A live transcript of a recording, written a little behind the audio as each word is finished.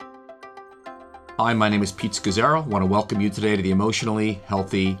Hi, my name is Pete Scazzaro. I want to welcome you today to the Emotionally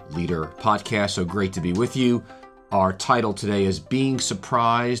Healthy Leader podcast. So great to be with you. Our title today is Being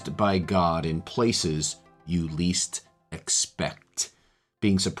Surprised by God in Places You Least Expect.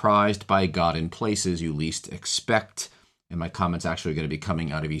 Being surprised by God in places you least expect. And my comment's actually going to be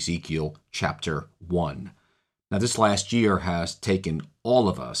coming out of Ezekiel chapter 1. Now, this last year has taken all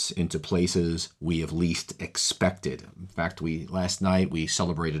of us into places we have least expected. In fact, last night we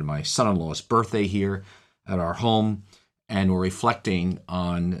celebrated my son-in-law's birthday here at our home, and we're reflecting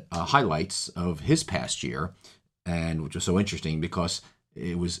on highlights of his past year, and which was so interesting because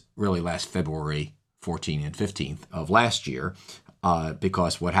it was really last February 14th and 15th of last year,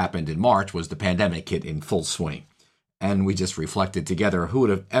 because what happened in March was the pandemic hit in full swing. And we just reflected together, who would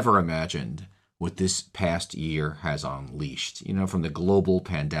have ever imagined what this past year has unleashed, from the global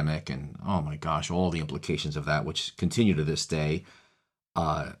pandemic and, oh my gosh, all the implications of that, which continue to this day,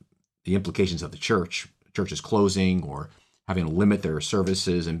 the implications of the churches closing or having to limit their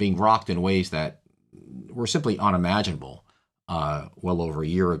services and being rocked in ways that were simply unimaginable well over a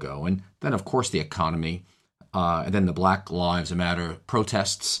year ago. And then, of course, the economy, and then the Black Lives Matter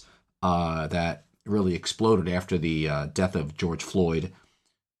protests that really exploded after the death of George Floyd.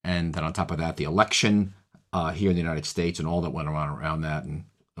 And then on top of that, the election here in the United States and all that went around that. And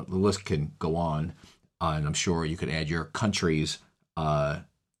the list can go on. And I'm sure you could add your country's items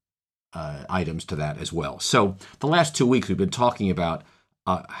to that as well. So the last 2 weeks, we've been talking about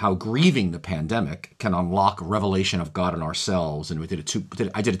how grieving the pandemic can unlock a revelation of God in ourselves. And I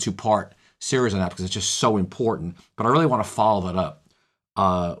did a two-part series on that because it's just so important. But I really want to follow that up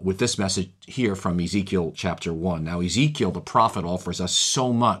with this message here from Ezekiel chapter 1. Now, Ezekiel, the prophet, offers us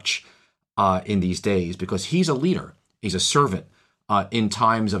so much in these days because he's a leader. He's a servant in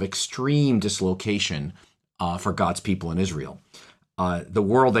times of extreme dislocation for God's people in Israel. The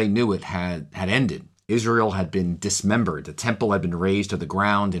world they knew it had ended. Israel had been dismembered. The temple had been razed to the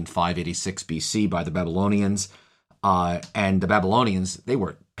ground in 586 BC by the Babylonians. And the Babylonians, they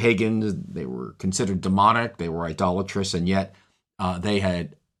were pagans. They were considered demonic. They were idolatrous. And yet they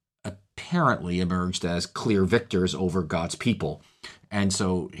had apparently emerged as clear victors over God's people. And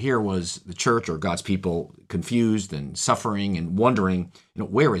so here was the church or God's people confused and suffering and wondering,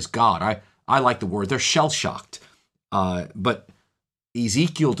 where is God? I like the word, they're shell-shocked. But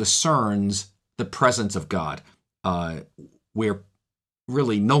Ezekiel discerns the presence of God where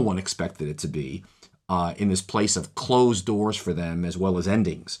really no one expected it to be, in this place of closed doors for them as well as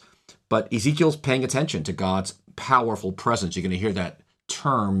endings. But Ezekiel's paying attention to God's powerful presence. You're going to hear that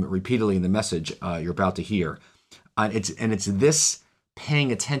term repeatedly in the message you're about to hear. It's this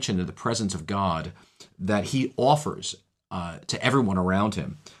paying attention to the presence of God that he offers to everyone around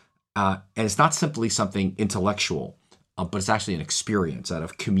him. And it's not simply something intellectual, but it's actually an experience out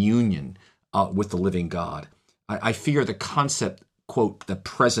of communion with the living God. I fear the concept, quote, the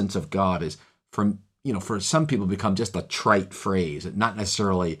presence of God is for some people become just a trite phrase, not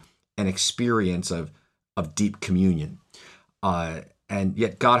necessarily an experience of deep communion. And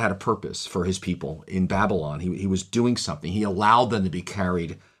yet God had a purpose for his people in Babylon. He was doing something. He allowed them to be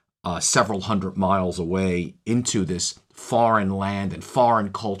carried several hundred miles away into this foreign land and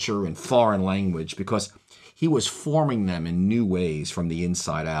foreign culture and foreign language because he was forming them in new ways from the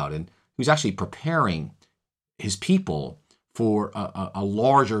inside out. And he was actually preparing his people for a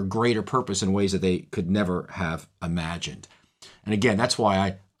larger, greater purpose in ways that they could never have imagined. And again, that's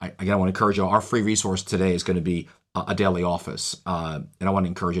why I want to encourage you. Our free resource today is going to be a daily office. And I want to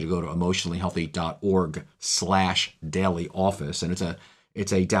encourage you to go to emotionallyhealthy.org/daily office. And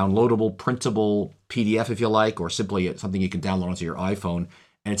it's a downloadable, printable PDF, if you like, or simply something you can download onto your iPhone.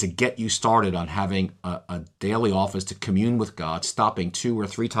 And it's a get you started on having a daily office to commune with God, stopping 2 or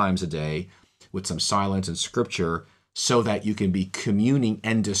 3 times a day with some silence and scripture so that you can be communing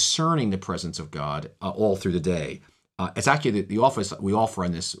and discerning the presence of God all through the day. It's actually the office that we offer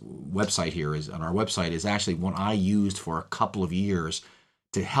on this website here on our website is actually one I used for a couple of years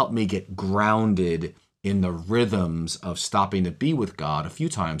to help me get grounded in the rhythms of stopping to be with God a few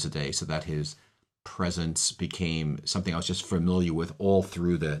times a day so that his presence became something I was just familiar with all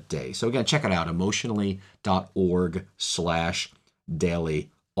through the day. So again, check it out, emotionally.org/daily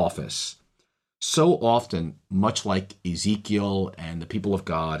office. So often, much like Ezekiel and the people of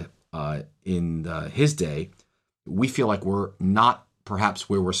God in his day, we feel like we're not perhaps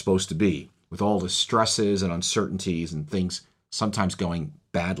where we're supposed to be with all the stresses and uncertainties and things sometimes going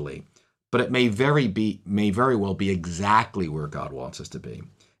badly. But it may very well be exactly where God wants us to be.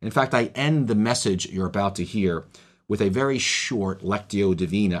 In fact, I end the message you're about to hear with a very short Lectio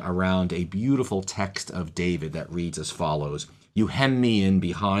Divina around a beautiful text of David that reads as follows: "You hem me in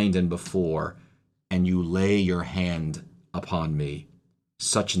behind and before, and you lay your hand upon me.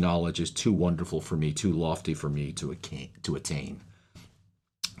 Such knowledge is too wonderful for me, too lofty for me to attain.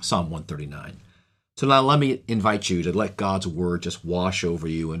 Psalm 139. So now let me invite you to let God's word just wash over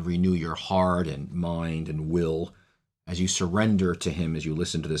you and renew your heart and mind and will as you surrender to him as you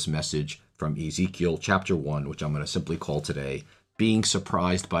listen to this message from Ezekiel chapter 1, which I'm going to simply call today, Being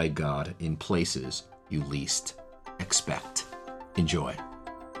Surprised by God in Places You Least Expect. Enjoy.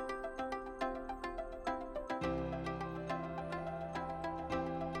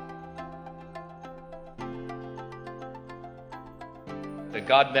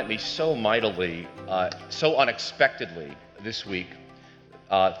 God met me so mightily, so unexpectedly this week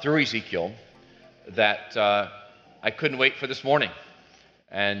through Ezekiel that I couldn't wait for this morning.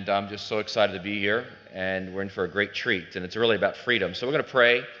 And I'm just so excited to be here, and we're in for a great treat. And it's really about freedom. So we're going to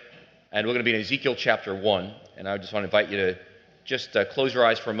pray, and we're going to be in Ezekiel chapter 1. And I just want to invite you to just close your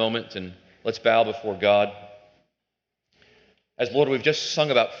eyes for a moment, and let's bow before God. As Lord, we've just sung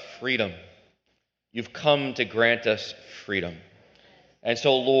about freedom. You've come to grant us freedom. And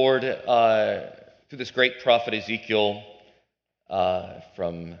so, Lord, through this great prophet Ezekiel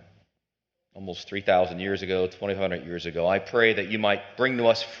from almost 3,000 years ago, 2,500 years ago, I pray that you might bring to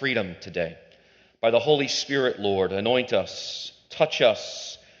us freedom today. By the Holy Spirit, Lord, anoint us, touch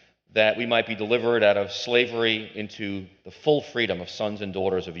us, that we might be delivered out of slavery into the full freedom of sons and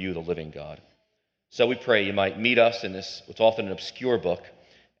daughters of you, the living God. So we pray you might meet us in this, what's often an obscure book,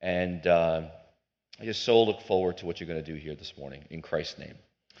 and I just so look forward to what you're going to do here this morning. In Christ's name.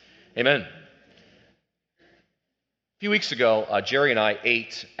 Amen. A few weeks ago, Jerry and I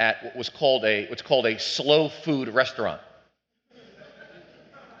ate at what's called a slow food restaurant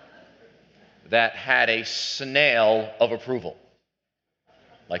that had a snail of approval.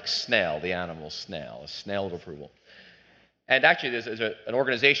 Like snail, the animal snail, a snail of approval. And actually, there's an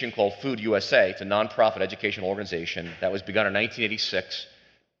organization called Food USA. It's a nonprofit educational organization that was begun in 1986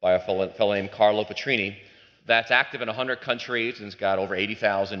 by a fellow named Carlo Petrini, that's active in 100 countries and it's got over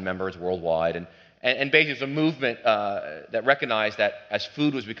 80,000 members worldwide. And basically it's a movement that recognized that as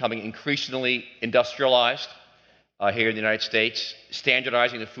food was becoming increasingly industrialized here in the United States,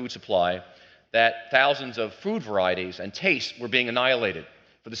 standardizing the food supply, that thousands of food varieties and tastes were being annihilated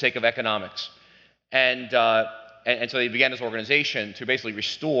for the sake of economics. And so they began this organization to basically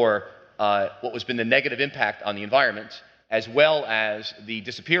restore what was been the negative impact on the environment, as well as the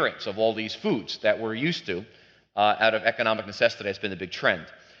disappearance of all these foods that we're used to out of economic necessity. That's been the big trend.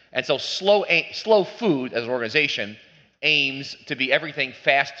 And so slow food as an organization aims to be everything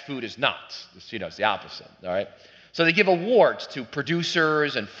fast food is not. It's the opposite, all right? So they give awards to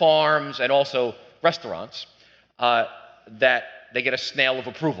producers and farms and also restaurants that they get a snail of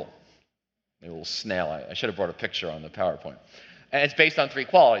approval. A little snail. I should have brought a picture on the PowerPoint. And it's based on three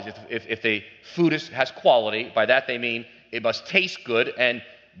qualities. If the food has quality, by that they mean it must taste good and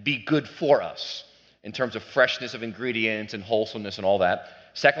be good for us in terms of freshness of ingredients and wholesomeness and all that.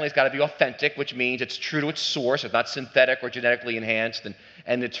 Secondly, it's got to be authentic, which means it's true to its source. It's not synthetic or genetically enhanced,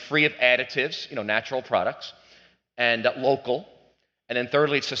 and it's free of additives, natural products, and local. And then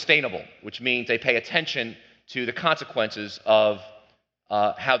thirdly, it's sustainable, which means they pay attention to the consequences of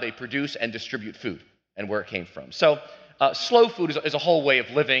how they produce and distribute food and where it came from. So slow food is a whole way of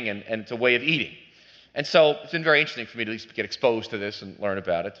living, and it's a way of eating. And so it's been very interesting for me to at least get exposed to this and learn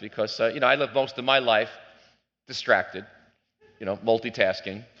about it because, I live most of my life distracted,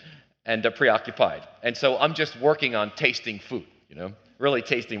 multitasking, and preoccupied. And so I'm just working on tasting food, really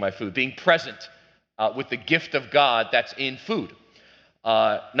tasting my food, being present with the gift of God that's in food.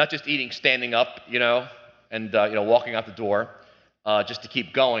 Not just eating standing up, and walking out the door just to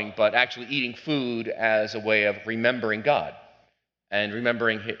keep going, but actually eating food as a way of remembering God and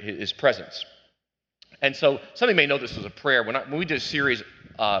remembering his presence. And so some of you may know this as a prayer. When we did a series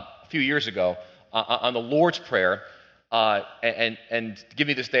a few years ago on the Lord's Prayer, and give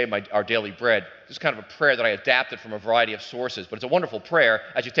me this day our daily bread, this is kind of a prayer that I adapted from a variety of sources, but it's a wonderful prayer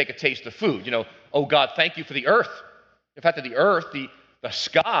as you take a taste of food. Oh God, thank you for the earth. In fact, the earth, the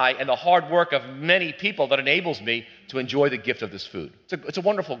sky, and the hard work of many people that enables me to enjoy the gift of this food. It's a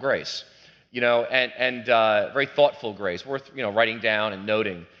wonderful grace, and very thoughtful grace, worth writing down and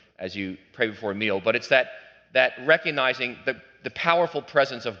noting as you pray before a meal. But it's that recognizing the powerful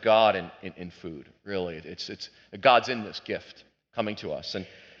presence of God in food. Really, it's God's in this gift coming to us, and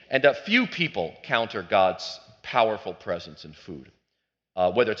few people counter God's powerful presence in food.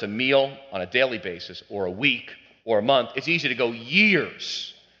 Whether it's a meal on a daily basis or a week or a month, it's easy to go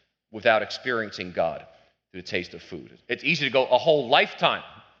years without experiencing God through the taste of food. It's easy to go a whole lifetime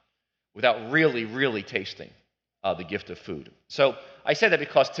without really, really tasting the gift of food. So I say that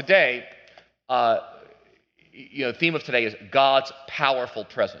because today the theme of today is God's powerful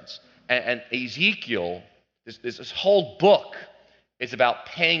presence. And Ezekiel, this whole book is about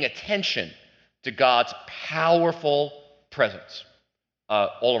paying attention to God's powerful presence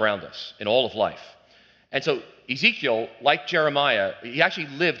all around us in all of life. And so Ezekiel, like Jeremiah, he actually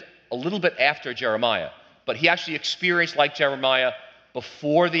lived a little bit after Jeremiah, but he actually experienced, like Jeremiah,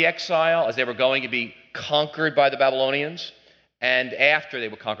 before the exile, as they were going to be conquered by the Babylonians, and after they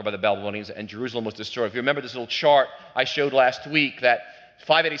were conquered by the Babylonians and Jerusalem was destroyed. If you remember this little chart I showed last week, that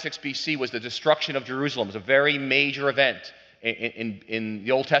 586 BC was the destruction of Jerusalem. It was a very major event in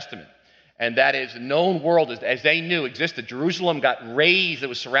the Old Testament. And that is, the known world, as they knew, existed. Jerusalem got razed. It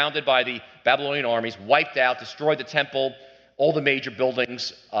was surrounded by the Babylonian armies, wiped out, destroyed the temple, all the major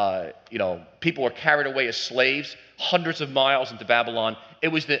buildings. People were carried away as slaves, hundreds of miles into Babylon. It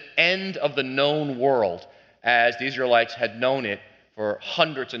was the end of the known world as the Israelites had known it for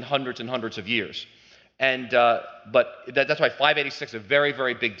hundreds and hundreds and hundreds of years. But that's why 586 is a very,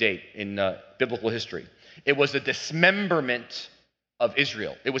 very big date in biblical history. It was the dismemberment of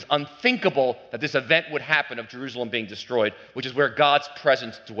Israel. It was unthinkable that this event would happen of Jerusalem being destroyed, which is where God's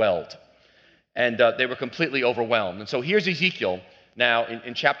presence dwelled. And they were completely overwhelmed. And so here's Ezekiel now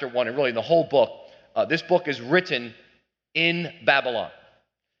in chapter 1, and really in the whole book. This book is written in Babylon.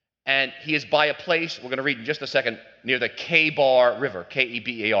 And he is by a place, we're going to read in just a second, near the Kebar River,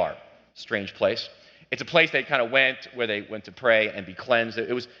 Kebar, strange place. It's a place they kind of went, where they went to pray and be cleansed.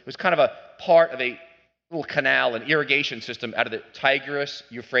 It was kind of a part of a little canal, an irrigation system out of the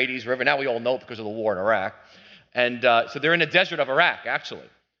Tigris-Euphrates River. Now we all know it because of the war in Iraq. And so they're in the desert of Iraq, actually,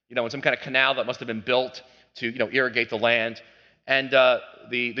 in some kind of canal that must have been built to, irrigate the land. And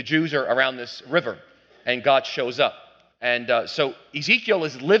the Jews are around this river, and God shows up. And so Ezekiel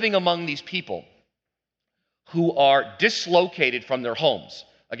is living among these people who are dislocated from their homes.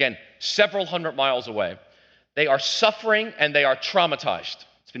 Again, several hundred miles away. They are suffering and they are traumatized.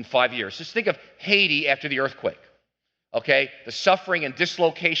 It's been 5 years. Just think of Haiti after the earthquake. Okay? The suffering and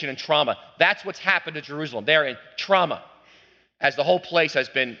dislocation and trauma. That's what's happened to Jerusalem. They're in trauma, as the whole place has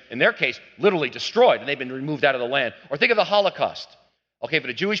been, in their case, literally destroyed, and they've been removed out of the land. Or think of the Holocaust. Okay, for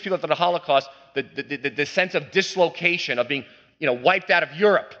the Jewish people after the Holocaust, the sense of dislocation, of being, wiped out of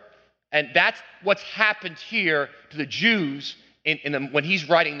Europe. And that's what's happened here to the Jews when he's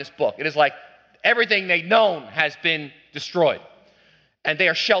writing this book. It is like everything they've known has been destroyed. And they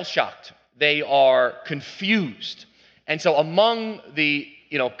are shell-shocked. They are confused. And so among the,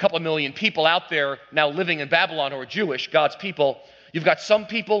 couple of million people out there now living in Babylon who are Jewish, God's people, you've got some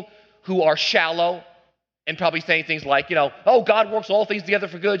people who are shallow and probably saying things like, oh, God works all things together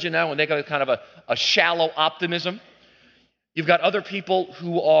for good, and they got kind of a shallow optimism. You've got other people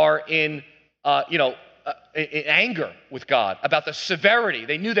who are in anger with God about the severity.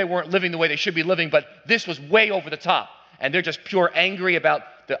 They knew they weren't living the way they should be living, but this was way over the top. And they're just pure angry about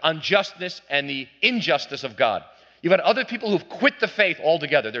the unjustness and the injustice of God. You've got other people who've quit the faith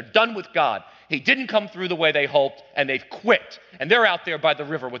altogether. They're done with God. He didn't come through the way they hoped, and they've quit. And they're out there by the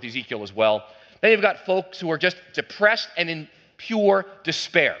river with Ezekiel as well. Then you've got folks who are just depressed and in pure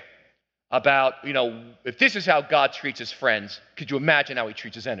despair about, if this is how God treats his friends, could you imagine how he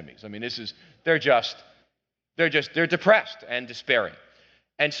treats his enemies? I mean, they're depressed and despairing.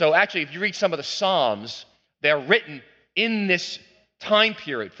 And so actually, if you read some of the Psalms, they're written in this time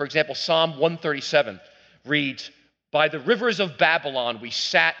period. For example, Psalm 137 reads, "By the rivers of Babylon we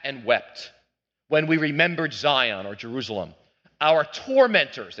sat and wept when we remembered Zion," or Jerusalem. "Our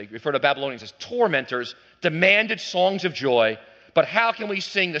tormentors," they refer to Babylonians as tormentors, "demanded songs of joy, but how can we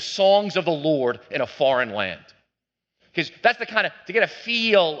sing the songs of the Lord in a foreign land?" Because that's the kind of, to get a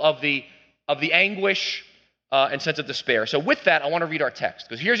feel of the anguish and sense of despair. So with that, I want to read our text,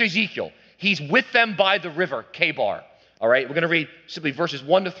 because here's Ezekiel. He's with them by the river, Kebar. All right, we're going to read simply verses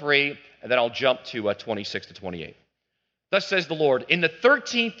 1 to 3, and then I'll jump to 26 to 28. "Thus says the Lord, in the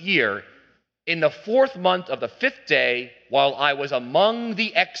 13th year, in the 4th month of the 5th day, while I was among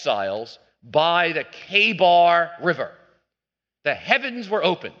the exiles by the Kebar River, the heavens were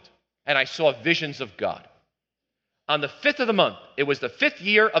opened, and I saw visions of God. On the 5th of the month, it was the 5th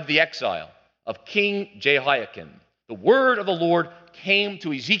year of the exile of King Jehoiakim, the word of the Lord came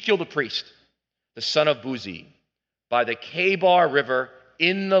to Ezekiel the priest, the son of Buzi, by the Kebar River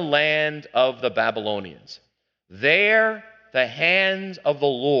in the land of the Babylonians. There the hand of the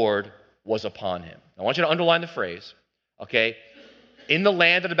Lord was upon him." I want you to underline the phrase, okay? In the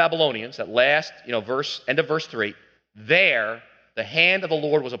land of the Babylonians, that last, end of verse 3, there the hand of the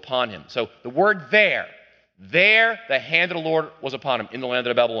Lord was upon him. So the word there the hand of the Lord was upon him in the land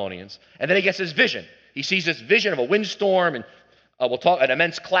of the Babylonians. And then he gets his vision. He sees this vision of a windstorm and we'll talk an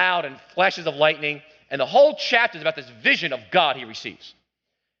immense cloud and flashes of lightning. And the whole chapter is about this vision of God he receives.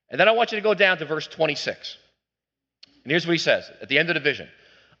 And then I want you to go down to verse 26. And here's what he says at the end of the vision.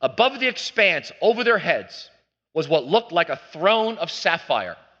 Above the expanse, over their heads, was what looked like a throne of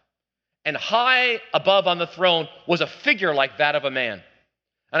sapphire. And high above on the throne was a figure like that of a man.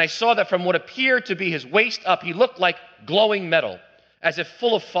 And I saw that from what appeared to be his waist up, he looked like glowing metal, as if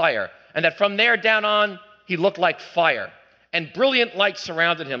full of fire. And that from there down on, he looked like fire. And brilliant light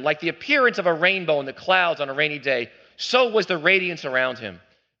surrounded him, like the appearance of a rainbow in the clouds on a rainy day. So was the radiance around him.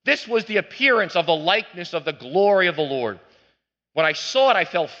 This was the appearance of the likeness of the glory of the Lord. When I saw it, I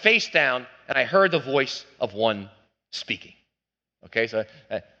fell face down, and I heard the voice of one speaking. Okay, so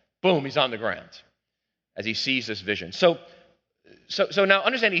boom, he's on the ground as he sees this vision. So now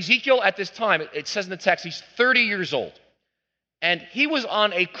understand, Ezekiel at this time, it says in the text, he's 30 years old. And he was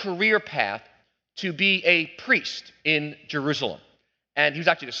on a career path to be a priest in Jerusalem. And he was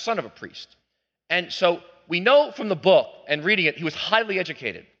actually the son of a priest. And so we know from the book and reading it, he was highly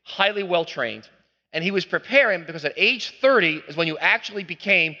educated, highly well-trained. And he was preparing because at age 30 is when you actually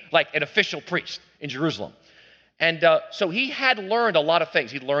became like an official priest in Jerusalem. And so he had learned a lot of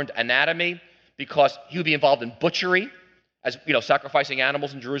things. He learned anatomy because he would be involved in butchery, as sacrificing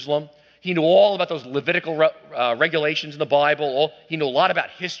animals in Jerusalem. He knew all about those Levitical regulations in the Bible. He knew a lot about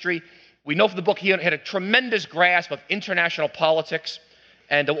history. We know from the book he had a tremendous grasp of international politics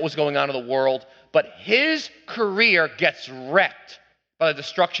and what was going on in the world. But his career gets wrecked by the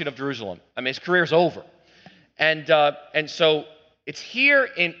destruction of Jerusalem. I mean, his career's over. And so it's here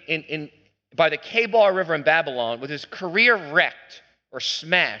by the Kebar River in Babylon, with his career wrecked or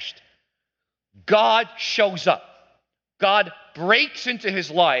smashed, God shows up. God breaks into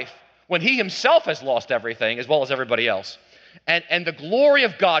his life when he himself has lost everything, as well as everybody else. And the glory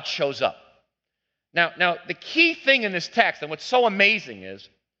of God shows up. Now, the key thing in this text, and what's so amazing is,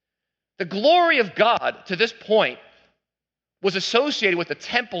 the glory of God to this point was associated with the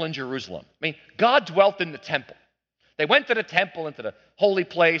temple in Jerusalem. I mean, God dwelt in the temple. They went to the temple, into the holy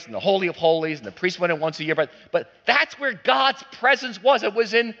place, and the Holy of Holies, and the priests went in once a year. But that's where God's presence was. It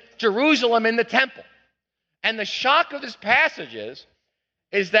was in Jerusalem in the temple. And the shock of this passage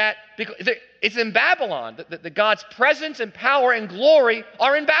is that because it's in Babylon, that God's presence and power and glory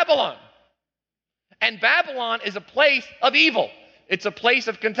are in Babylon. And Babylon is a place of evil. It's a place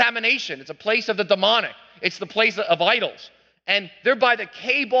of contamination. It's a place of the demonic. It's the place of idols. And they're by the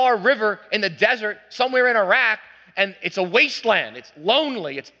Kebar River in the desert, somewhere in Iraq, and it's a wasteland. It's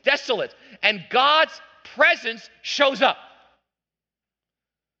lonely. It's desolate. And God's presence shows up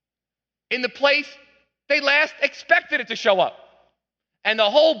in the place they last expected it to show up. And the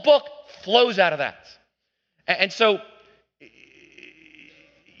whole book flows out of that. And so,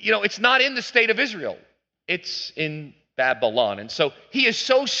 it's not in the state of Israel. It's in Babylon. And so he is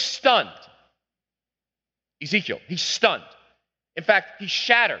so stunned. Ezekiel, he's stunned. In fact, he's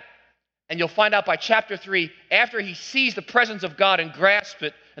shattered. And you'll find out by chapter 3, after he sees the presence of God and grasps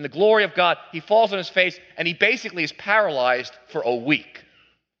it and the glory of God, he falls on his face and he basically is paralyzed for a week.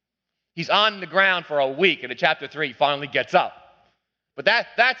 He's on the ground for a week, and in chapter 3, he finally gets up. But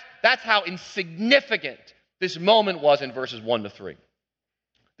that's how insignificant this moment was in verses 1 to 3.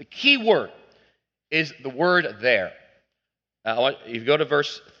 The key word is the word there. You go to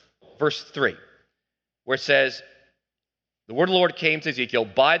verse 3, where it says, the word of the Lord came to Ezekiel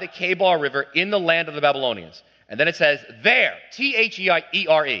by the Kebar River in the land of the Babylonians. And then it says, there,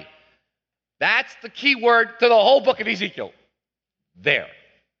 T-H-E-I-E-R-E. That's the key word to the whole book of Ezekiel. There.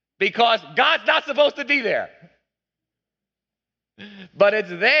 Because God's not supposed to be there. But it's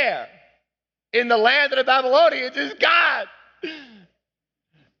there. In the land of the Babylonians is God.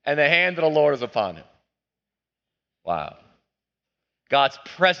 And the hand of the Lord is upon him. Wow. God's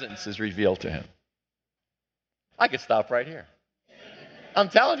presence is revealed to him. I could stop right here. I'm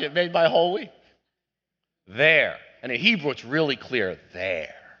telling you, it made my whole week. There. And in Hebrew, it's really clear.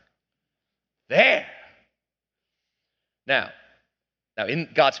 There. There. Now, in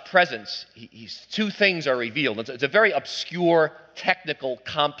God's presence, two things are revealed. It's a very obscure, technical,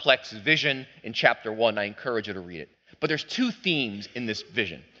 complex vision in chapter 1. I encourage you to read it. But there's two themes in this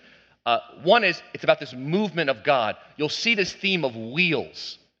vision. One is, it's about this movement of God. You'll see this theme of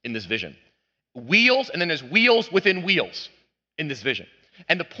wheels in this vision. Wheels, and then there's wheels within wheels in this vision.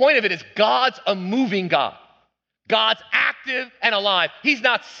 And the point of it is God's a moving God. God's active and alive. He's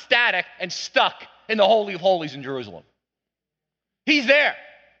not static and stuck in the Holy of Holies in Jerusalem. He's there.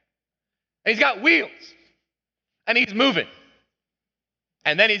 And he's got wheels. And he's moving.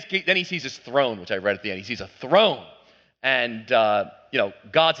 And then he sees his throne, which I read at the end. He sees a throne. And,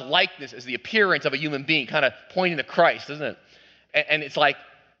 God's likeness is the appearance of a human being, kind of pointing to Christ, isn't it? And it's like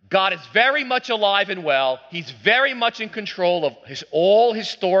God is very much alive and well. He's very much in control of all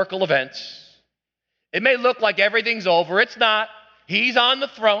historical events. It may look like everything's over. It's not. He's on the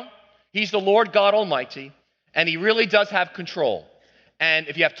throne. He's the Lord God Almighty, and he really does have control. And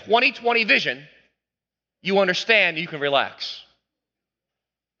if you have 20/20 vision, you understand you can relax.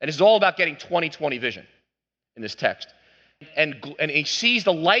 And it's all about getting 20/20 vision in this text. And he sees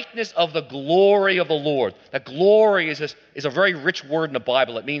the likeness of the glory of the Lord. That glory is a very rich word in the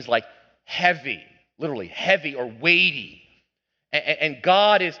Bible. It means like heavy, literally heavy or weighty. And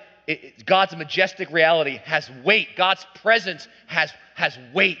God's majestic reality has weight. God's presence has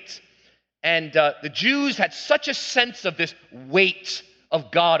weight. And the Jews had such a sense of this weight of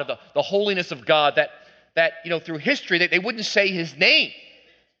God, of the holiness of God, that through history they wouldn't say his name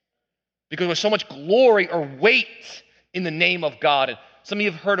because there was so much glory or weight in the name of God. And some of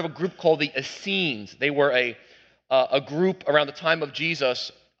you have heard of a group called the Essenes. They were a group around the time of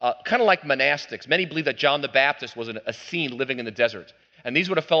Jesus, kind of like monastics. Many believe that John the Baptist was an Essene living in the desert. And these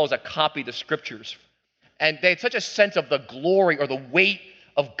were the fellows that copied the scriptures. And they had such a sense of the glory or the weight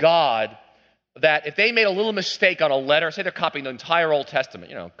of God that if they made a little mistake on a letter, say they're copying the entire Old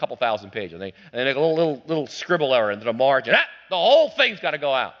Testament, a couple thousand pages, and they make a little scribble error into the margin, the whole thing's got to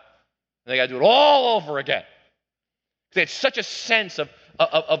go out. And they got to do it all over again. They had such a sense of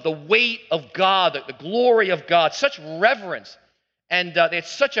the weight of God, the glory of God, such reverence. And they had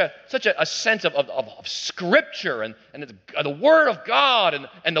such a sense of Scripture and the Word of God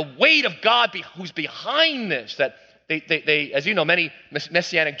and the weight of God who's behind this, that they, as you know, many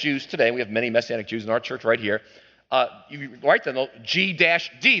Messianic Jews today, we have many Messianic Jews in our church right here, you write them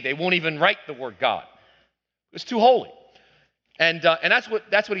G-D. They won't even write the word God. It's too holy. And that's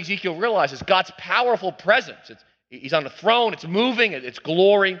what Ezekiel realizes, God's powerful presence. He's on the throne, it's moving, it's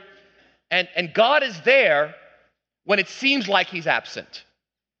glory. And God is there when it seems like he's absent.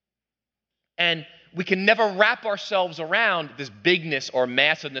 And we can never wrap ourselves around this bigness or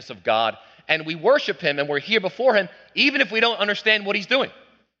massiveness of God. And we worship him and we're here before him, even if we don't understand what he's doing,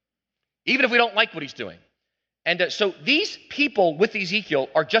 even if we don't like what he's doing. And so these people with Ezekiel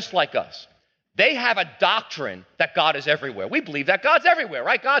are just like us. They have a doctrine that God is everywhere. We believe that God's everywhere,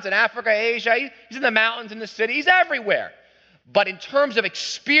 right? God's in Africa, Asia, he's in the mountains, in the city, he's everywhere. But in terms of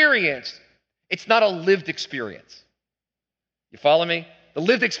experience, it's not a lived experience. You follow me? The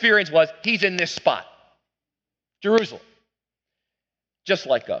lived experience was, he's in this spot, Jerusalem, just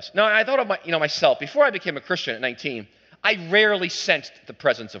like us. Now, I thought of myself, before I became a Christian at 19, I rarely sensed the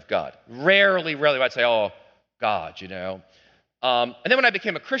presence of God. Rarely, I'd say, oh, God, And then when I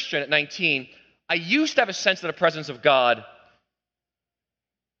became a Christian at 19, I used to have a sense of the presence of God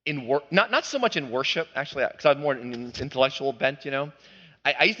in work, not so much in worship, actually, because I was more in an intellectual bent,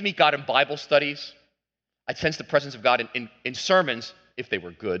 I used to meet God in Bible studies. I'd sense the presence of God in sermons, if they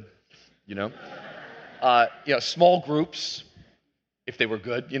were good, small groups, if they were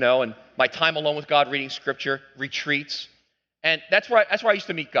good, and my time alone with God, reading scripture, retreats. And that's where I used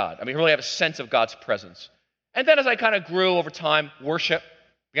to meet God. I mean, really have a sense of God's presence. And then as I kind of grew over time, worship,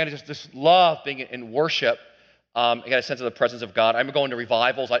 began to just love being in worship. I got a sense of the presence of God. I remember going to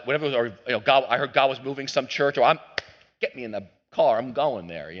revivals, whenever it was, I heard God was moving some church, or get me in the car, I'm going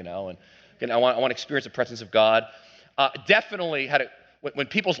there, and again, I want to experience the presence of God. Definitely when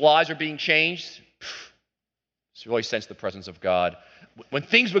people's lives are being changed, I really sensed the presence of God. When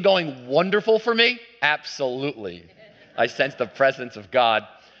things were going wonderful for me, absolutely, I sensed the presence of God.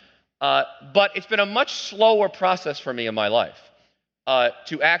 But it's been a much slower process for me in my life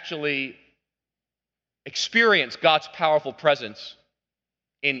to actually experience God's powerful presence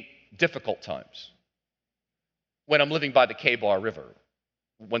in difficult times. When I'm living by the K-Bar River,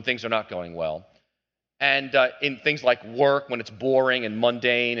 when things are not going well, and in things like work, when it's boring and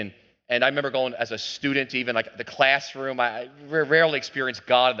mundane, and I remember going as a student, even like the classroom. I rarely experienced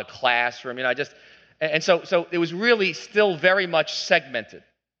God in the classroom. So it was really still very much segmented,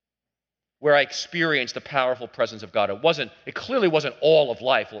 where I experienced the powerful presence of God. It clearly wasn't all of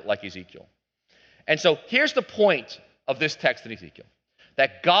life like Ezekiel. And so here's the point of this text in Ezekiel,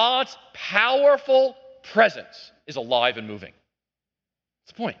 that God's powerful presence is alive and moving.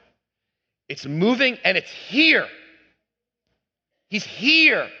 That's the point. It's moving and it's here. He's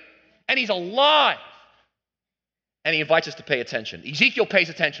here and he's alive. And he invites us to pay attention. Ezekiel pays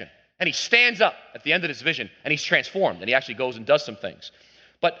attention and he stands up at the end of this vision and he's transformed and he actually goes and does some things.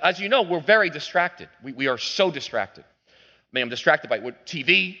 But as you know, we're very distracted. We are so distracted. I'm distracted by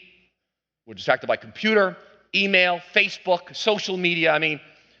TV. We're distracted by computer, email, Facebook, social media.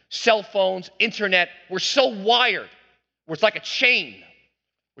 Cell phones, internet. We're so wired where it's like a chain.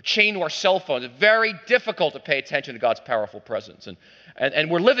 We're chained to our cell phones. It's very difficult to pay attention to God's powerful presence.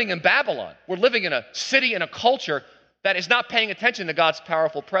 And we're living in Babylon. We're living in a city and a culture that is not paying attention to God's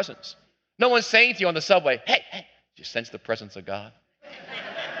powerful presence. No one's saying to you on the subway, hey, did you sense the presence of God?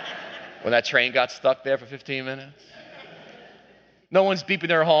 When that train got stuck there for 15 minutes? No one's beeping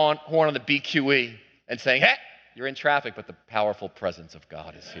their horn on the BQE and saying, hey, you're in traffic, but the powerful presence of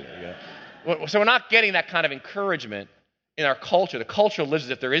God is here. Yeah. So we're not getting that kind of encouragement in our culture. The culture lives as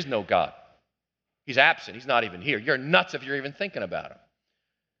if there is no God. He's absent. He's not even here. You're nuts if you're even thinking about him.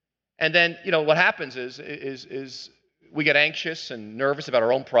 And then, what happens is we get anxious and nervous about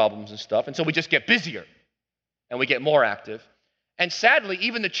our own problems and stuff, and so we just get busier and we get more active. And sadly,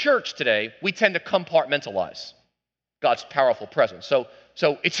 even the church today, we tend to compartmentalize God's powerful presence. So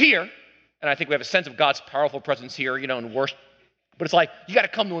it's here, and I think we have a sense of God's powerful presence here, in worship. But it's like you got to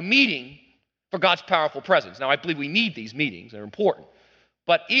come to a meeting for God's powerful presence. Now, I believe we need these meetings. They're important.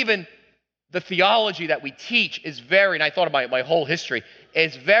 But even the theology that we teach is very, and I thought of my whole history,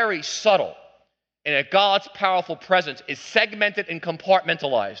 is very subtle. And that God's powerful presence is segmented and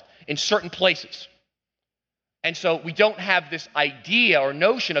compartmentalized in certain places. And so we don't have this idea or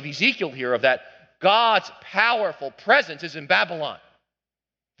notion of Ezekiel here of that God's powerful presence is in Babylon.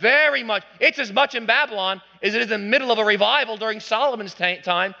 Very much. It's as much in Babylon as it is in the middle of a revival during Solomon's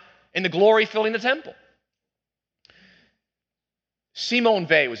time in the glory filling the temple. Simone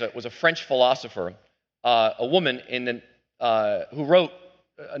Weil was a French philosopher, a woman who wrote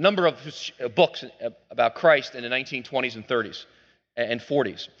a number of books about Christ in the 1920s and 30s and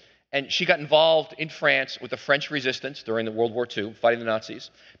 40s. And she got involved in France with the French resistance during the World War II, fighting the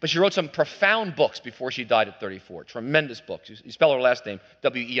Nazis. But she wrote some profound books before she died at 34, tremendous books. You spell her last name,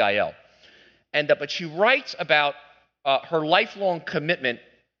 W-E-I-L. But she writes about her lifelong commitment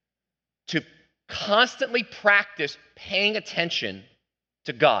to constantly practice paying attention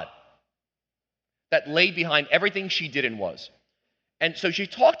to God that lay behind everything she did and was. And so she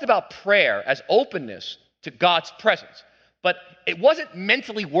talked about prayer as openness to God's presence. But it wasn't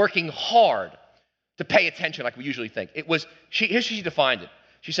mentally working hard to pay attention like we usually think. It was, here's how she defined it.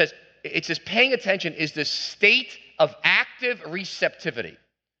 She says, it's this paying attention is this state of active receptivity.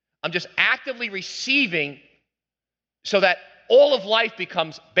 I'm just actively receiving so that all of life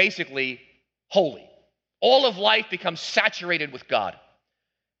becomes basically holy. All of life becomes saturated with God.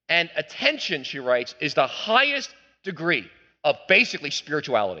 And attention, she writes, is the highest degree of basically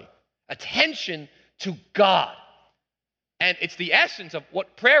spirituality. Attention to God. And it's the essence of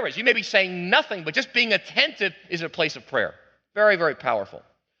what prayer is. You may be saying nothing, but just being attentive is a place of prayer. Very, very powerful.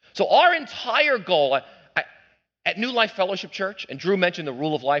 So our entire goal at New Life Fellowship Church, and Drew mentioned the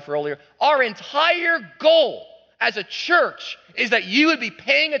rule of life earlier, our entire goal as a church is that you would be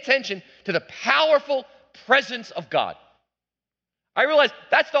paying attention to the powerful presence of God. I realize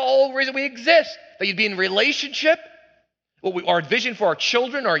that's the whole reason we exist, that you'd be in relationship. Our vision for our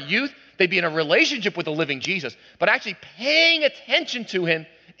children, our youth, they'd be in a relationship with the living Jesus, but actually paying attention to him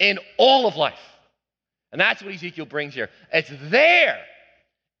in all of life. And that's what Ezekiel brings here. It's there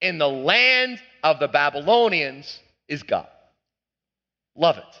in the land of the Babylonians is God.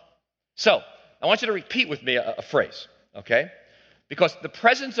 Love it. So, I want you to repeat with me a phrase, okay? Because the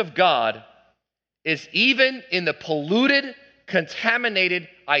presence of God is even in the polluted, contaminated,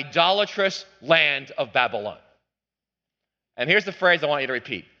 idolatrous land of Babylon. And here's the phrase I want you to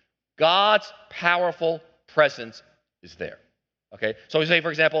repeat. God's powerful presence is there. Okay? So we say, for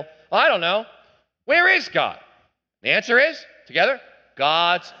example, I don't know, where is God? The answer is, together,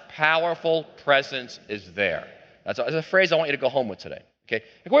 God's powerful presence is there. That's a phrase I want you to go home with today. Okay?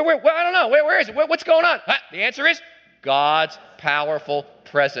 I don't know, where is it? What's going on? The answer is, God's powerful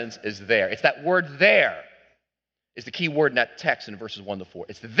presence is there. It's that word there is the key word in that text in verses 1 to 4.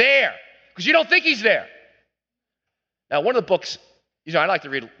 It's there, because you don't think he's there. Now, one of the books, I like to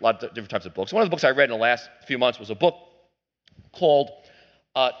read a lot of different types of books. One of the books I read in the last few months was a book called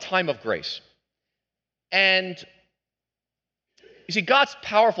Time of Grace. And you see, God's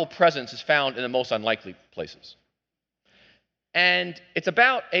powerful presence is found in the most unlikely places. And it's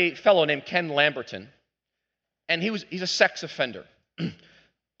about a fellow named Ken Lamberton, and he's a sex offender.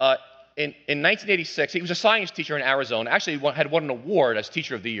 In 1986, he was a science teacher in Arizona. Actually, he had won an award as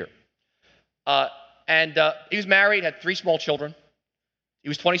Teacher of the Year. He was married, had 3 small children. He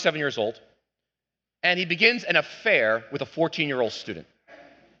was 27 years old. And he begins an affair with a 14-year-old student.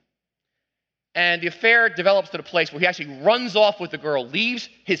 And the affair develops to the place where he actually runs off with the girl, leaves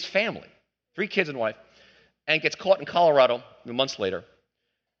his family, 3 kids and wife, and gets caught in Colorado months later.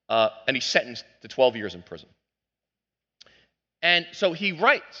 And he's sentenced to 12 years in prison. And so he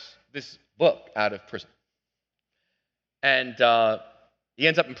writes this book out of prison. And He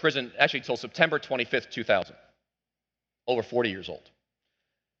ends up in prison actually until September 25th, 2000, over 40 years old.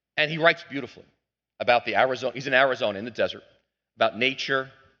 And he writes beautifully about the Arizona, he's in Arizona in the desert, about nature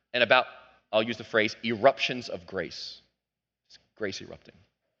and about, I'll use the phrase, eruptions of grace. It's grace erupting.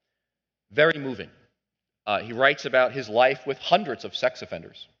 Very moving. He writes about his life with hundreds of sex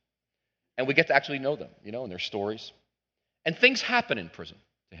offenders. And we get to actually know them, and their stories. And things happen in prison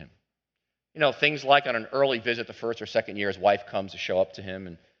to him. Things like on an early visit the first or second year, his wife comes to show up to him,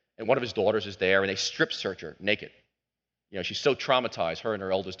 and one of his daughters is there, and they strip search her naked. She's so traumatized, her and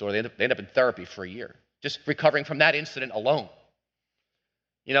her oldest daughter, they end up in therapy for a year, just recovering from that incident alone.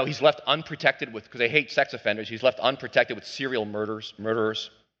 He's left unprotected because they hate sex offenders. He's left unprotected with serial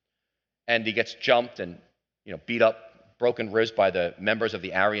murderers, and he gets jumped and beat up, broken ribs by the members of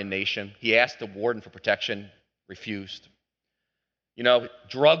the Aryan nation. He asked the warden for protection, refused.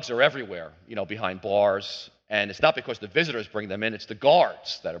 Drugs are everywhere, behind bars, and it's not because the visitors bring them in, it's the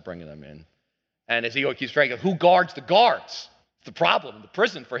guards that are bringing them in. And as he keeps saying, who guards the guards? It's the problem in the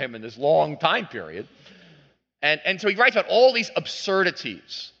prison for him in this long time period. And so he writes about all these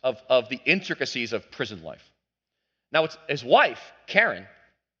absurdities of the intricacies of prison life. Now, his wife, Karen,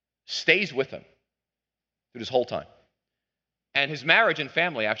 stays with him through this whole time. And his marriage and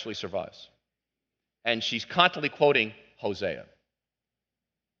family actually survives. And she's constantly quoting Hosea,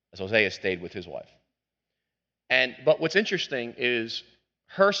 as Hosea stayed with his wife. But what's interesting is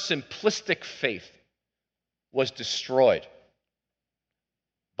her simplistic faith was destroyed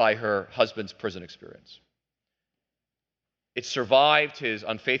by her husband's prison experience. It survived his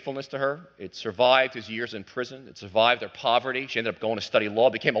unfaithfulness to her. It survived his years in prison. It survived their poverty. She ended up going to study law,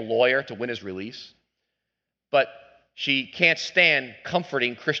 became a lawyer to win his release. But she can't stand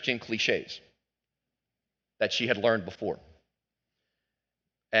comforting Christian cliches that she had learned before.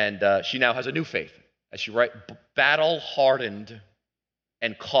 And she now has a new faith, as she writes, battle-hardened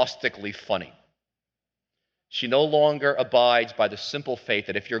and caustically funny. She no longer abides by the simple faith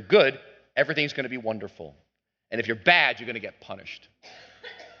that if you're good, everything's going to be wonderful. And if you're bad, you're going to get punished.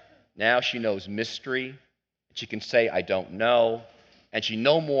 Now she knows mystery. She can say, I don't know. And she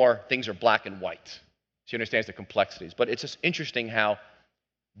no more things are black and white. She understands the complexities. But it's just interesting how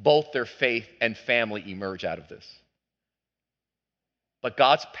both their faith and family emerge out of this. But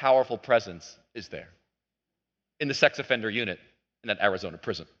God's powerful presence is there in the sex offender unit in that Arizona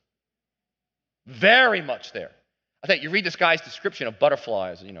prison. Very much there. I think you read this guy's description of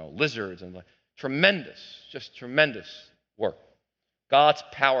butterflies, lizards, and tremendous, just tremendous work. God's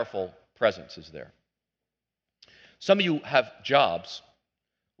powerful presence is there. Some of you have jobs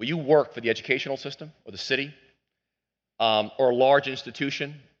where you work for the educational system or the city or a large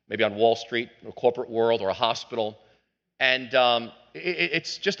institution, maybe on Wall Street or corporate world or a hospital. And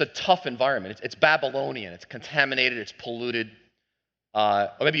it's just a tough environment. It's Babylonian. It's contaminated. It's polluted.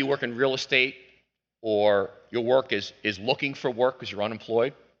 Or maybe you work in real estate, or your work is looking for work because you're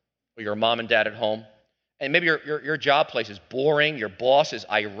unemployed, or you're a mom and dad at home. And maybe your job place is boring. Your boss is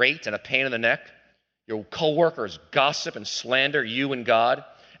irate and a pain in the neck. Your coworkers gossip and slander you and God.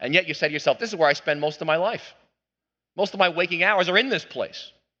 And yet you say to yourself, this is where I spend most of my life. Most of my waking hours are in this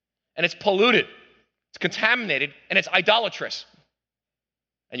place. And it's polluted. It's contaminated, and it's idolatrous.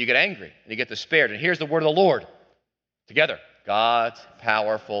 And you get angry, and you get despaired. And here's the word of the Lord. Together, God's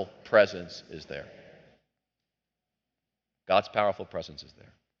powerful presence is there. God's powerful presence is there.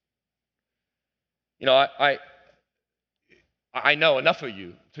 I know enough of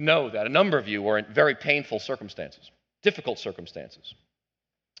you to know that a number of you are in very painful circumstances, difficult circumstances.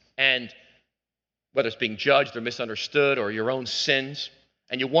 And whether it's being judged or misunderstood or your own sins,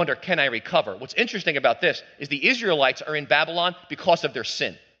 and you wonder, can I recover? What's interesting about this is the Israelites are in Babylon because of their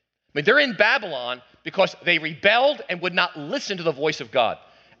sin. They're in Babylon because they rebelled and would not listen to the voice of God.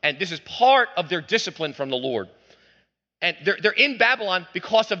 And this is part of their discipline from the Lord. And they're in Babylon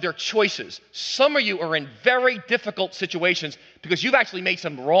because of their choices. Some of you are in very difficult situations because you've actually made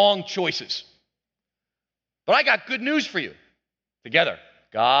some wrong choices. But I got good news for you. Together,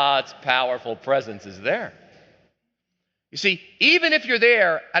 God's powerful presence is there. You see, even if you're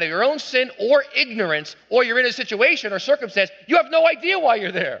there out of your own sin or ignorance, or you're in a situation or circumstance, you have no idea why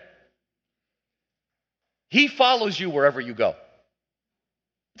you're there. He follows you wherever you go.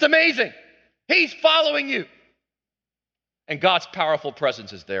 It's amazing. He's following you. And God's powerful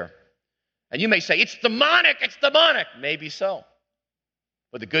presence is there. And you may say, it's demonic, it's demonic. Maybe so.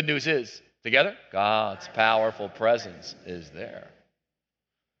 But the good news is, together, God's powerful presence is there.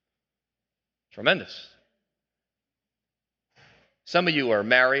 Tremendous. Some of you are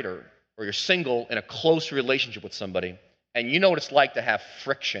married or you're single in a close relationship with somebody, and you know what it's like to have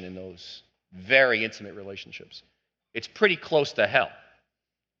friction in those very intimate relationships. It's pretty close to hell.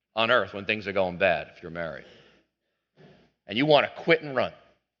 on earth when things are going bad if you're married. And you want to quit and run.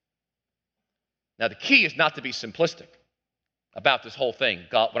 Now, the key is not to be simplistic about this whole thing.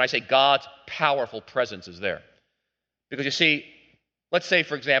 When I say God's powerful presence is there. Because you see, let's say,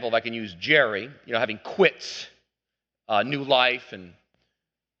 for example, if I can use Jerry, having quit New Life and,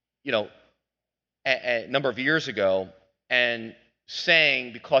 a number of years ago, and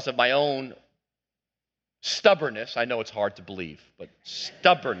saying because of my own stubbornness, I know it's hard to believe, but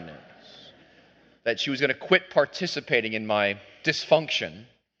stubbornness, that she was going to quit participating in my dysfunction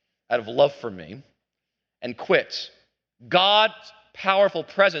out of love for me and quit. God's powerful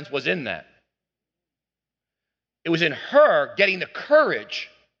presence was in that. It was in her getting the courage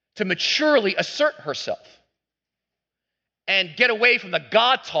to maturely assert herself and get away from the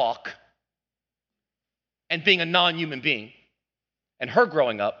God talk and being a non-human being, and her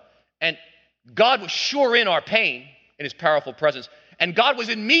growing up. And God was sure in our pain in his powerful presence, and God was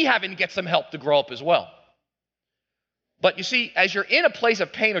in me having to get some help to grow up as well. But you see, as you're in a place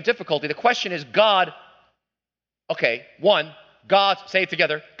of pain or difficulty, the question is, God, okay, one, God, say it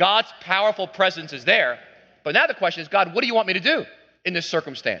together, God's powerful presence is there. But now the question is, God, what do you want me to do in this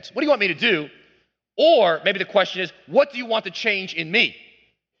circumstance? What do you want me to do? Or maybe the question is, what do you want to change in me?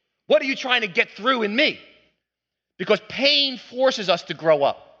 What are you trying to get through in me? Because pain forces us to grow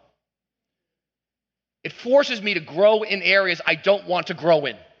up. It forces me to grow in areas I don't want to grow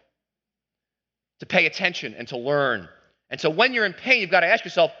in, to pay attention and to learn. And so when you're in pain, you've got to ask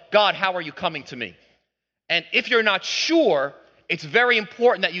yourself, God, how are you coming to me? And if you're not sure, it's very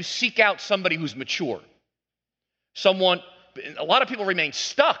important that you seek out somebody who's mature. A lot of people remain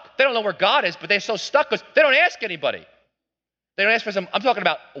stuck. They don't know where God is, but they're so stuck because they don't ask anybody. They don't ask for I'm talking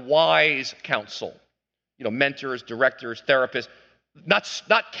about wise counsel. Mentors, directors, therapists.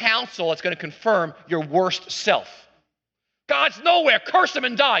 Not counsel that's going to confirm your worst self. God's nowhere. Curse them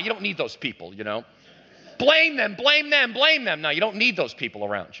and die. You don't need those people, Blame them. No, you don't need those people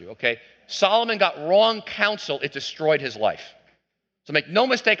around you, okay? Solomon got wrong counsel. It destroyed his life. So make no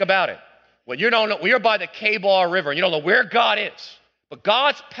mistake about it. When you're by the Kabar River and you don't know where God is, but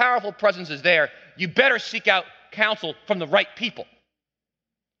God's powerful presence is there, you better seek out counsel from the right people.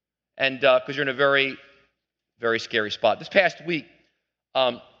 And because you're in a very, very scary spot. This past week,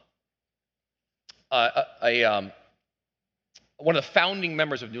 one of the founding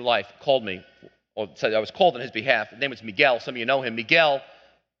members of New Life called me, or said I was called on his behalf. His name was Miguel. Some of you know him. Miguel,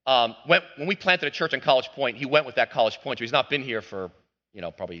 when we planted a church on College Point, he went with that College Point. He's not been here for,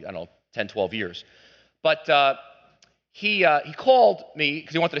 probably, 10, 12 years. But he called me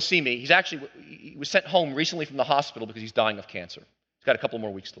because he wanted to see me. He was sent home recently from the hospital because he's dying of cancer. He's got a couple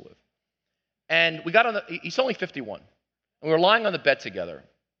more weeks to live. And we got he's only 51. And we were lying on the bed together,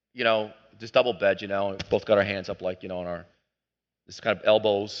 this double bed, we both got our hands up like, on this kind of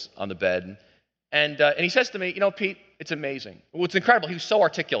elbows on the bed. And he says to me, Pete, it's amazing. Well, it's incredible. He was so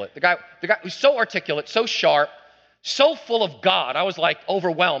articulate. The guy was so articulate, so sharp, so full of God. I was like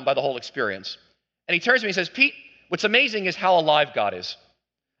overwhelmed by the whole experience. And he turns to me and says, Pete, what's amazing is how alive God is.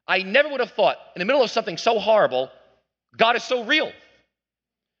 I never would have thought in the middle of something so horrible, God is so real.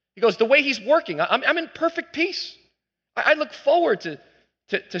 He goes, the way he's working, I'm in perfect peace. I look forward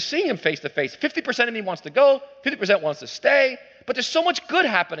to seeing him face to face. 50% of me wants to go, 50% wants to stay. But there's so much good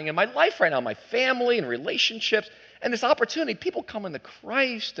happening in my life right now, my family and relationships, and this opportunity. People coming to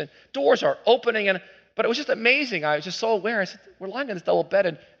Christ, and doors are opening. But it was just amazing. I was just so aware. I said, we're lying on this double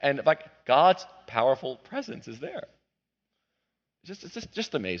bed, and like God's powerful presence is there. It's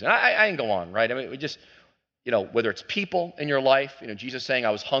just amazing. I can go on, right? I mean, we just, whether it's people in your life, Jesus saying, I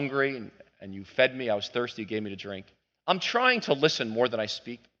was hungry, and you fed me. I was thirsty, you gave me to drink. I'm trying to listen more than I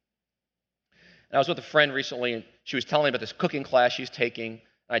speak. And I was with a friend recently, and she was telling me about this cooking class she's taking.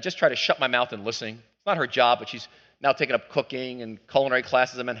 And I just try to shut my mouth and listen. It's not her job, but she's now taking up cooking and culinary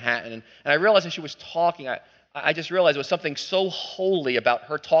classes in Manhattan. And I realized as she was talking, I just realized there was something so holy about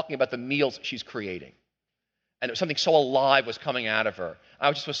her talking about the meals she's creating. And it was something so alive was coming out of her. I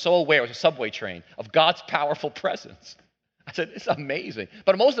was so aware, it was a subway train, of God's powerful presence. I said, it's amazing.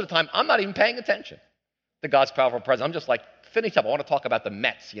 But most of the time, I'm not even paying attention to God's powerful presence. I'm just like, finish up. I want to talk about the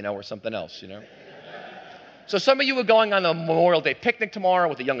Mets, or something else, So some of you are going on a Memorial Day picnic tomorrow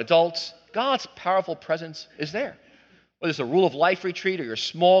with the young adults. God's powerful presence is there. Whether it's a Rule of Life retreat or your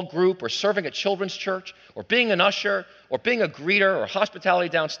small group or serving at children's church or being an usher or being a greeter or hospitality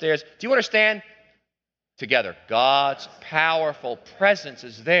downstairs. Do you understand? Together, God's powerful presence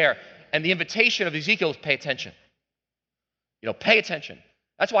is there. And the invitation of Ezekiel is pay attention. Pay attention.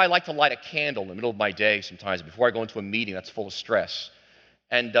 That's why I like to light a candle in the middle of my day sometimes before I go into a meeting that's full of stress.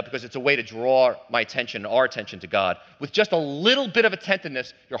 And because it's a way to draw my attention, our attention to God. With just a little bit of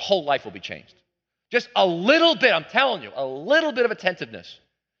attentiveness, your whole life will be changed. Just a little bit, I'm telling you, a little bit of attentiveness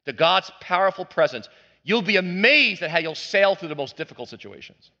to God's powerful presence. You'll be amazed at how you'll sail through the most difficult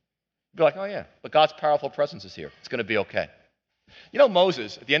situations. You'll be like, oh yeah, but God's powerful presence is here. It's going to be okay. You know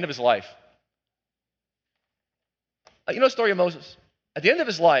Moses, at the end of his life, you know the story of Moses? At the end of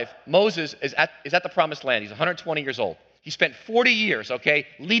his life, Moses is at the promised land. He's 120 years old. He spent 40 years, okay,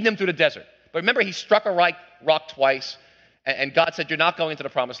 leading them through the desert. But remember, he struck a rock twice, and God said, you're not going into the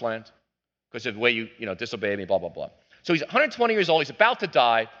promised land because of the way you disobeyed me, blah, blah, blah. So he's 120 years old. He's about to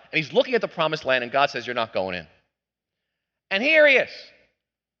die, and he's looking at the promised land, and God says, you're not going in. And here he is.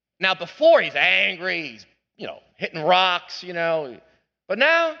 Now, before, he's angry. He's, hitting rocks, But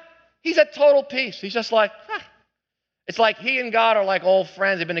now, he's at total peace. He's just like, It's like he and God are like old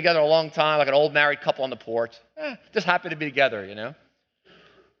friends. They've been together a long time, like an old married couple on the porch. Just happy to be together,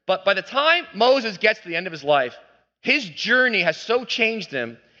 But by the time Moses gets to the end of his life, his journey has so changed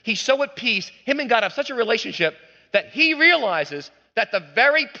him. He's so at peace. Him and God have such a relationship that he realizes that the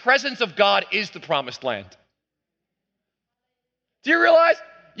very presence of God is the promised land. Do you realize?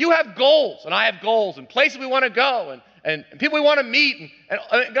 You have goals, and I have goals, and places we want to go, and people we want to meet.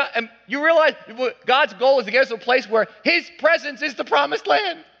 And you realize God's goal is to get us to a place where his presence is the promised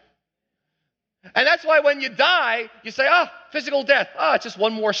land. And that's why when you die, you say, physical death. It's just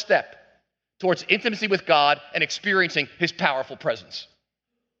one more step towards intimacy with God and experiencing his powerful presence.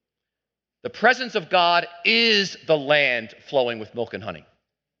 The presence of God is the land flowing with milk and honey.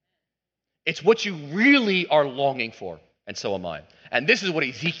 It's what you really are longing for, and so am I. And this is what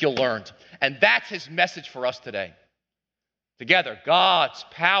Ezekiel learned. And that's his message for us today. Together, God's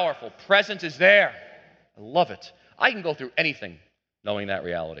powerful presence is there. I love it. I can go through anything knowing that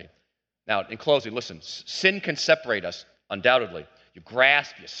reality. Now, in closing, listen, sin can separate us, undoubtedly. You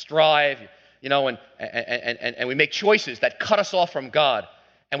grasp, you strive, and we make choices that cut us off from God,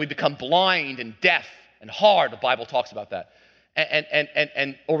 and we become blind and deaf and hard. The Bible talks about that.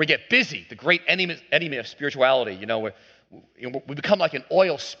 Or we get busy, the great enemy of spirituality, where we become like an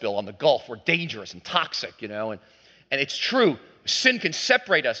oil spill on the Gulf. We're dangerous and toxic, and it's true. Sin can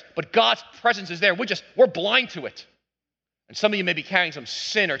separate us, but God's presence is there. We're blind to it. And some of you may be carrying some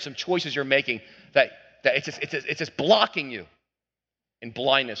sin or some choices you're making that it's just blocking you in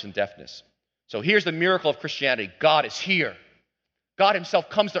blindness and deafness. So here's the miracle of Christianity. God is here. God himself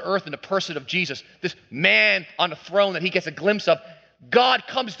comes to earth in the person of Jesus, this man on a throne that he gets a glimpse of. God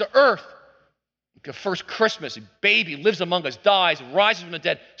comes to earth. The first Christmas, a baby lives among us, dies, rises from the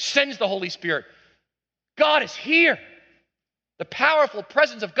dead, sends the Holy Spirit. God is here. The powerful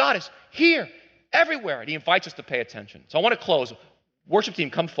presence of God is here, everywhere, and he invites us to pay attention. So I want to close. Worship team,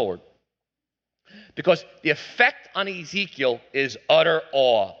 come forward. Because the effect on Ezekiel is utter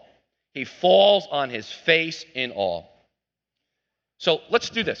awe. He falls on his face in awe. So let's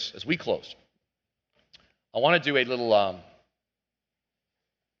do this as we close. I want to do a little...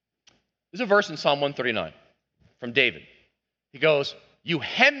 There's a verse in Psalm 139 from David. He goes, you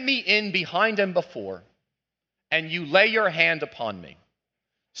hem me in behind and before, and you lay your hand upon me.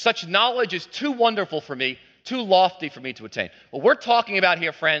 Such knowledge is too wonderful for me, too lofty for me to attain. What we're talking about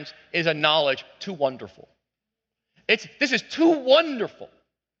here, friends, is a knowledge too wonderful. This is too wonderful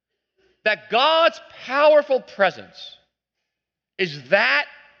that God's powerful presence is that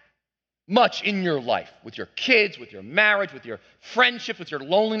much in your life, with your kids, with your marriage, with your friendships, with your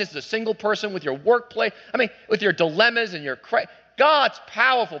loneliness as a single person, with your workplace, with your dilemmas and God's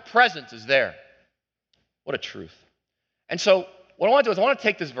powerful presence is there. What a truth. And so what I want to do is I want to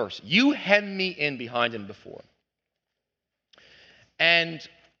take this verse. You hem me in behind and before. And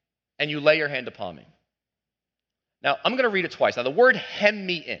you lay your hand upon me. Now, I'm going to read it twice. Now, the word hem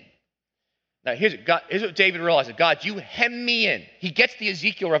me in. Now, here's what David realizes. God, you hem me in. He gets the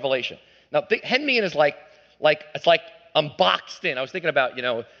Ezekiel revelation. Now, hem me in is like I'm boxed in. I was thinking about,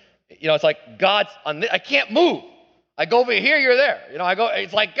 it's like God's I can't move. I go over here, you're there.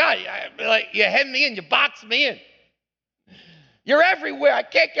 It's like, God, you hem me in, you box me in. You're everywhere. I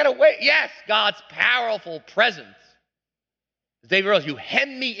can't get away. Yes, God's powerful presence. David realized, you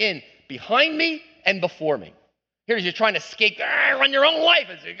hem me in behind me and before me. Here you're trying to escape, run your own life.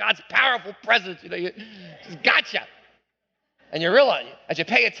 It's God's powerful presence. Just gotcha. And you realize, as you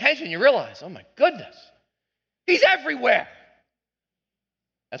pay attention, you realize, oh my goodness, he's everywhere.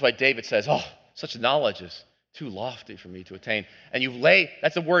 That's why David says, such knowledge is too lofty for me to attain. And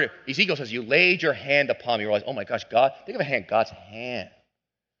that's the word, Ezekiel says, you laid your hand upon me. You realize, oh my gosh, God, think of a hand, God's hand.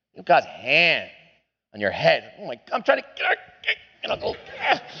 Think of God's hand on your head. Oh my God, I'm trying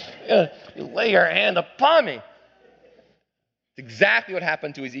to, you lay your hand upon me. It's exactly what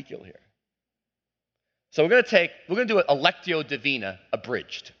happened to Ezekiel here. So we're going to do a Lectio Divina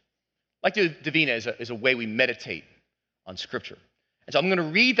abridged. Lectio Divina is a way we meditate on Scripture. And so I'm going to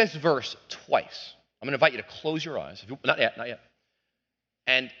read this verse twice. I'm going to invite you to close your eyes. Not yet, not yet.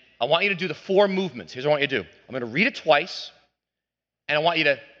 And I want you to do the 4 movements. Here's what I want you to do. I'm going to read it twice, and I want you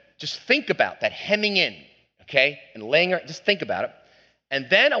to just think about that hemming in, okay? And just think about it. And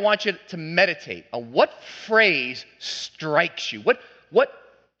then I want you to meditate on what phrase strikes you. What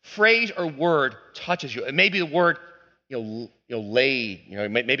phrase or word touches you? It may be the word, laid,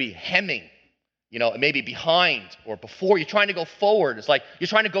 maybe hemming, it may be behind or before. You're trying to go forward. It's like you're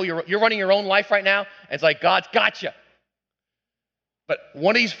trying to go, you're running your own life right now, and it's like God's got you. But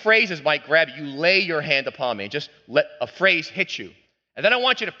one of these phrases might grab you. You lay your hand upon me, and just let a phrase hit you. And then I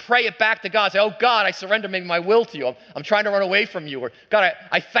want you to pray it back to God. Say, oh, God, I surrender maybe my will to you. I'm trying to run away from you. Or, God,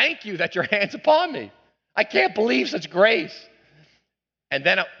 I thank you that your hand's upon me. I can't believe such grace. And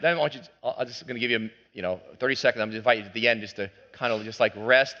then I want you, I'm just going to give you, 30 seconds. I'm going to invite you at the end just to kind of just like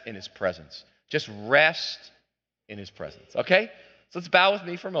rest in his presence. Just rest in his presence, okay? So let's bow with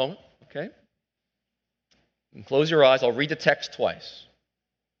me for a moment, okay? And close your eyes. I'll read the text twice.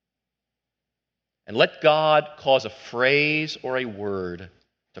 And let God cause a phrase or a word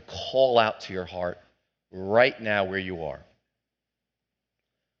to call out to your heart right now where you are.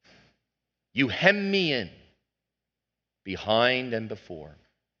 You hem me in, behind and before,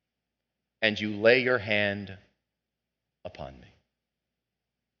 and you lay your hand upon me.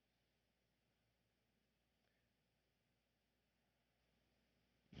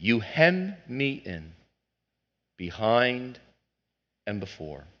 You hem me in, behind and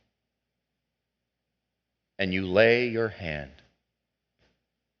before, and you lay your hand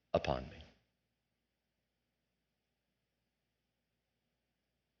upon me.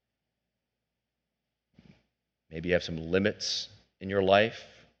 Maybe you have some limits in your life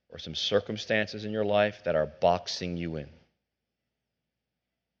or some circumstances in your life that are boxing you in.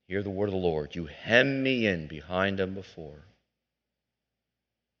 Hear the word of the Lord. You hem me in behind and before,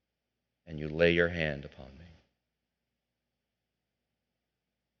 and you lay your hand upon me.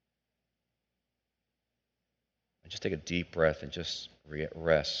 And just take a deep breath and just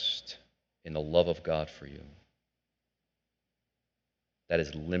rest in the love of God for you. That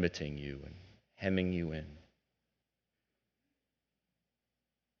is limiting you and hemming you in.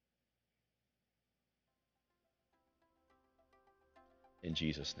 In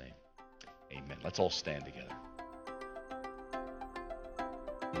Jesus' name, amen. Let's all stand together.